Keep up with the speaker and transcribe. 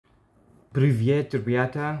Привет,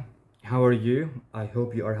 ребята. How are you? I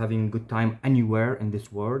hope you are having a good time anywhere in this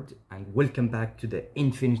world, and welcome back to the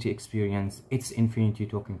Infinity Experience. It's Infinity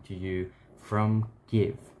talking to you from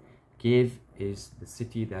Kiev. Kiev is the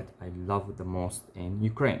city that I love the most in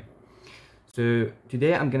Ukraine. So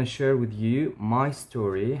today I'm gonna share with you my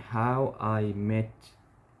story, how I met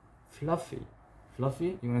Fluffy.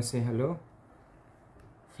 Fluffy, you wanna say hello?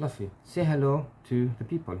 Fluffy, say hello to the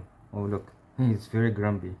people. Oh look, he's very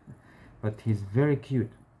grumpy, but he's very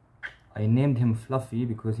cute. I named him Fluffy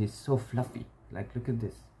because he's so fluffy. Like, look at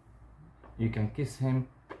this. You can kiss him,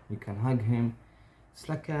 you can hug him. It's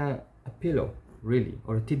like a pillow, really,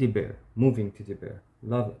 or a teddy bear, moving teddy bear.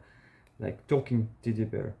 Love it. Like talking teddy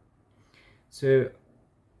bear. So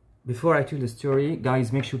before I tell the story,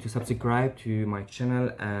 guys, make sure to subscribe to my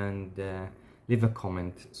channel and leave a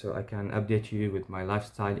comment so I can update you with my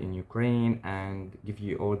lifestyle in Ukraine and give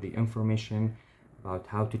you all the information about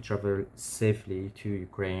how to travel safely to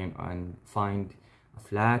Ukraine and find a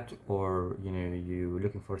flat, or you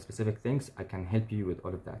looking for specific things. I can help you with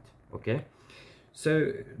all of that. Okay,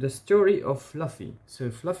 so the story of Fluffy.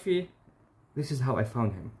 So Fluffy, this is how I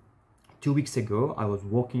found him. 2 weeks ago I was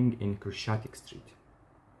walking in Krshatik Street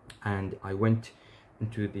and I want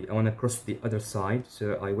to cross the other side,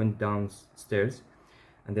 so I went downstairs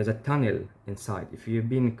and there's a tunnel inside. If you've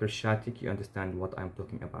been in Krshatik, you understand what I'm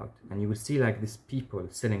talking about, and you will see like these people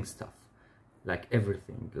selling stuff, like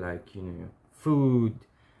everything, like food,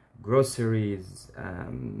 groceries,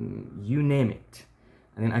 you name it.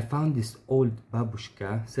 And then I found this old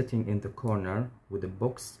babushka sitting in the corner with a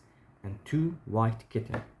box and two white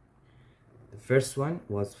kittens. The first one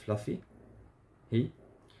was Fluffy,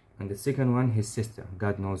 and the second one his sister.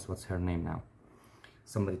 God knows what's her name now.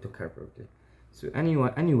 Somebody took her birthday. So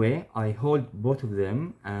anyway, I hold both of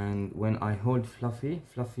them, and when I hold Fluffy,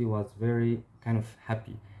 Fluffy was very kind of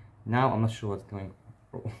happy. Now I'm not sure what's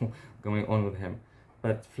going on with him,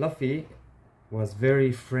 but Fluffy was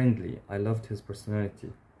very friendly. I loved his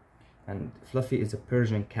personality, and Fluffy is a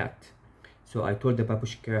Persian cat. So I told the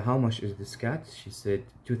babushka, how much is this cat? She said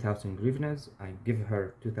 2,000 grivnas. I give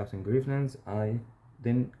her 2,000 grivnas.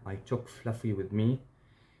 Then I took Fluffy with me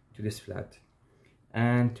to this flat.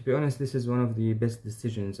 And to be honest, this is one of the best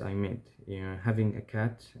decisions I made. Having a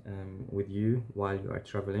cat with you while you are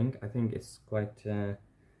traveling, I think it's quite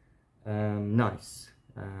nice.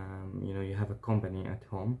 You have a company at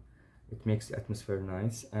home. It makes the atmosphere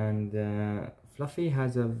nice. And Fluffy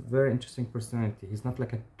has a very interesting personality. He's not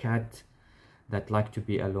like a cat that like to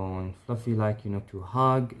be alone. Fluffy like to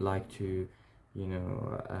hug, like to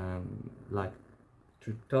like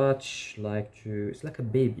to touch, it's like a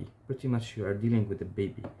baby. Pretty much you are dealing with a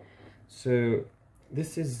baby. So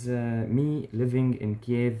this is me living in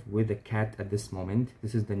Kiev with a cat at this moment.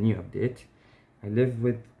 This is the new update. I live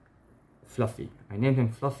with Fluffy. I named him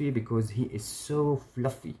Fluffy because he is so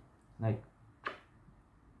fluffy, like.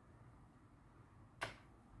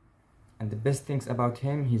 And the best things about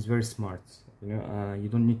him, he's very smart. You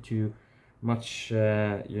don't need to much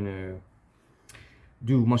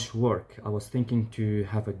do much work. I was thinking to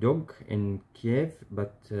have a dog in Kiev,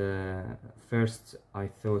 but first I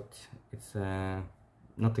thought it's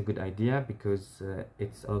not a good idea because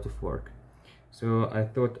it's a lot of work. So I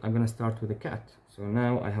thought I'm gonna start with a cat. So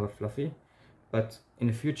now I have a Fluffy, but in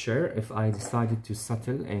the future, if I decided to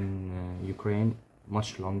settle in Ukraine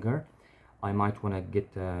much longer, I might want to get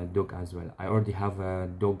a dog as well. I already have a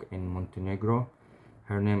dog in Montenegro.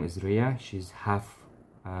 Her name is Ria. She's half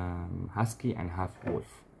husky and half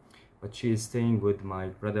wolf, but she is staying with my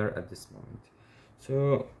brother at this moment.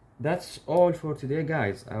 So that's all for today,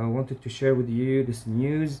 guys. I wanted to share with you this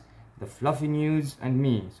news, the Fluffy news, and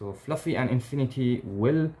me. So Fluffy and Infinity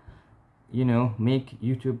will make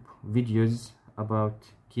YouTube videos about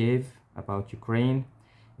Kiev, about Ukraine.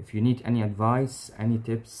 If you need any advice, any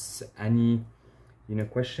tips, any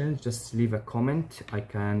questions, just leave a comment. I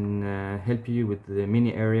can help you with the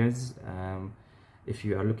many areas. If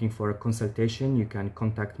you are looking for a consultation, you can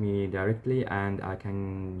contact me directly, and I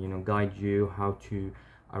can guide you how to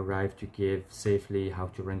arrive to Kiev safely, how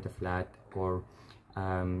to rent a flat, or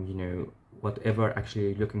whatever actually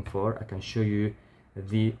you're looking for. I can show you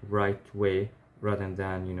the right way rather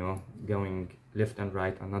than going left and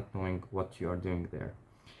right and not knowing what you are doing there.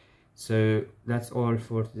 So that's all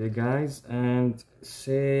for today, guys, and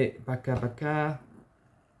say baka baka,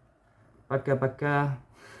 baka baka.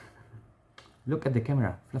 Look at the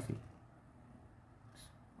camera, Fluffy.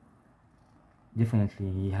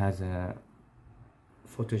 Definitely he has a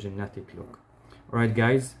photogenic look. Alright,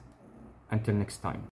 guys, until next time.